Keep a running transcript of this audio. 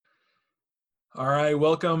All right,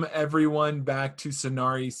 welcome everyone back to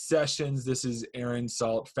Sonari Sessions. This is Aaron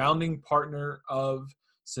Salt, founding partner of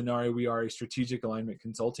Sonari. We are a strategic alignment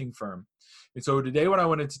consulting firm. And so today what I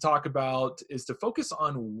wanted to talk about is to focus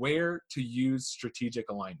on where to use strategic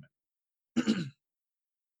alignment.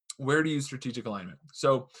 Where to use strategic alignment.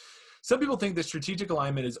 So some people think that strategic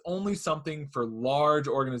alignment is only something for large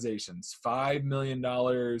organizations, $5 million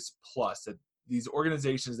plus, that these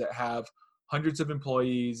organizations that have hundreds of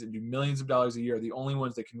employees and do millions of dollars a year are the only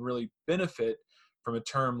ones that can really benefit from a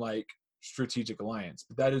term like strategic alliance.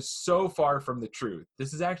 But that is so far from the truth.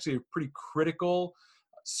 This is actually a pretty critical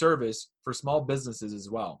service for small businesses as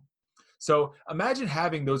well. So imagine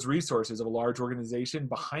having those resources of a large organization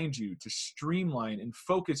behind you to streamline and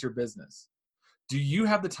focus your business. Do you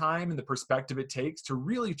have the time and the perspective it takes to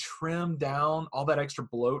really trim down all that extra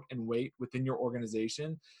bloat and weight within your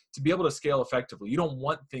organization to be able to scale effectively? You don't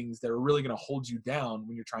want things that are really going to hold you down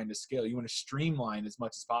when you're trying to scale. You want to streamline as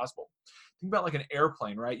much as possible. Think about like an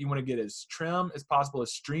airplane, right? You want to get as trim as possible,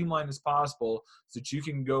 as streamlined as possible, so that you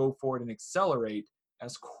can go forward and accelerate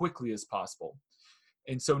as quickly as possible.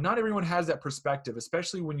 And so not everyone has that perspective,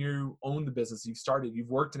 especially when you own the business, you've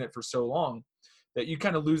worked in it for so long that you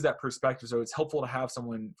kind of lose that perspective. So it's helpful to have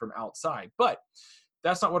someone from outside. But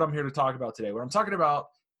that's not what I'm here to talk about today. What I'm talking about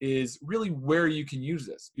is really where you can use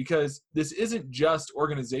this, because this isn't just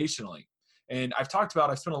organizationally. And I've spent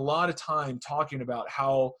a lot of time talking about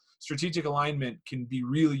how strategic alignment can be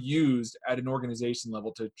really used at an organization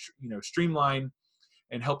level to streamline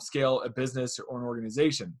and help scale a business or an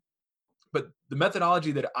organization. But the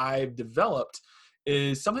methodology that I've developed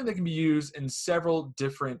is something that can be used in several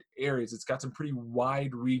different areas. It's got some pretty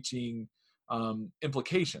wide-reaching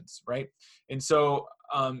implications, right? And so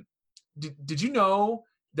did you know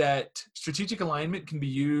that strategic alignment can be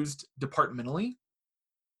used departmentally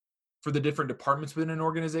for the different departments within an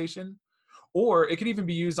organization? Or it can even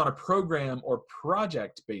be used on a program or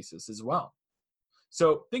project basis as well.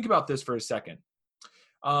 So think about this for a second.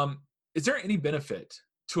 Is there any benefit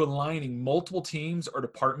to aligning multiple teams or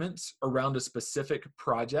departments around a specific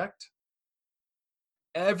project?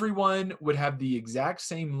 Everyone would have the exact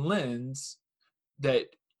same lens that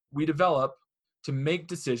we develop to make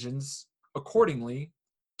decisions accordingly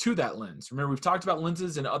to that lens. Remember, we've talked about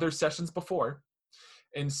lenses in other sessions before.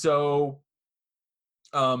 And so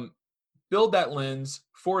build that lens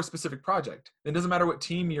for a specific project. It doesn't matter what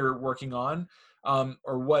team you're working on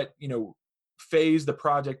or what phase the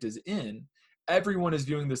project is in. Everyone is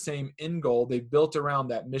viewing the same end goal. They've built around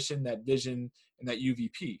that mission, that vision, and that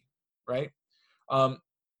UVP, right?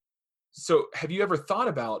 So have you ever thought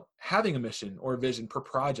about having a mission or a vision per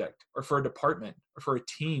project or for a department or for a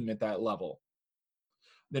team at that level?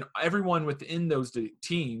 Then everyone within those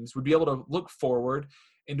teams would be able to look forward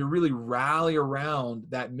and to really rally around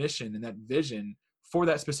that mission and that vision for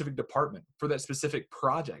that specific department, for that specific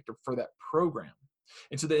project, or for that program.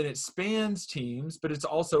 And so then it spans teams, but it's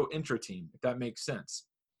also intra-team, if that makes sense.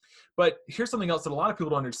 But here's something else that a lot of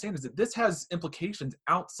people don't understand is that this has implications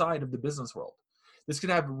outside of the business world. This could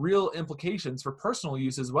have real implications for personal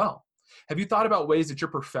use as well. Have you thought about ways that your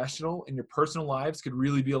professional and your personal lives could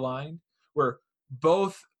really be aligned, where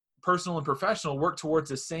both personal and professional work towards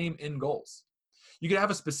the same end goals? You could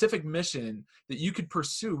have a specific mission that you could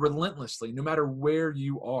pursue relentlessly, no matter where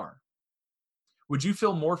you are. Would you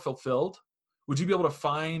feel more fulfilled? Would you be able to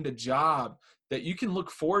find a job that you can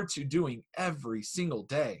look forward to doing every single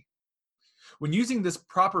day? When using this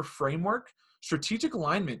proper framework, strategic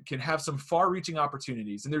alignment can have some far-reaching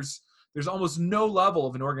opportunities. And there's almost no level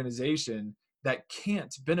of an organization that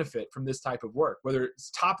can't benefit from this type of work, whether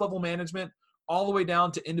it's top-level management all the way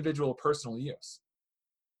down to individual personal use.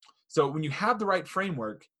 So when you have the right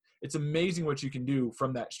framework, it's amazing what you can do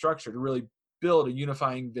from that structure to really build a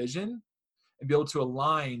unifying vision and be able to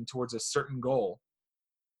align towards a certain goal.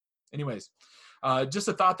 Anyways, just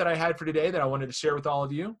a thought that I had for today that I wanted to share with all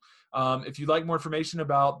of you. If you'd like more information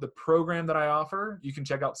about the program that I offer, you can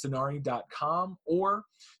check out sonari.com, or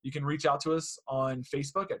you can reach out to us on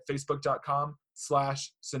Facebook at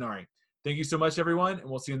facebook.com/Sonari. Thank you so much, everyone, and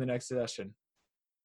we'll see you in the next session.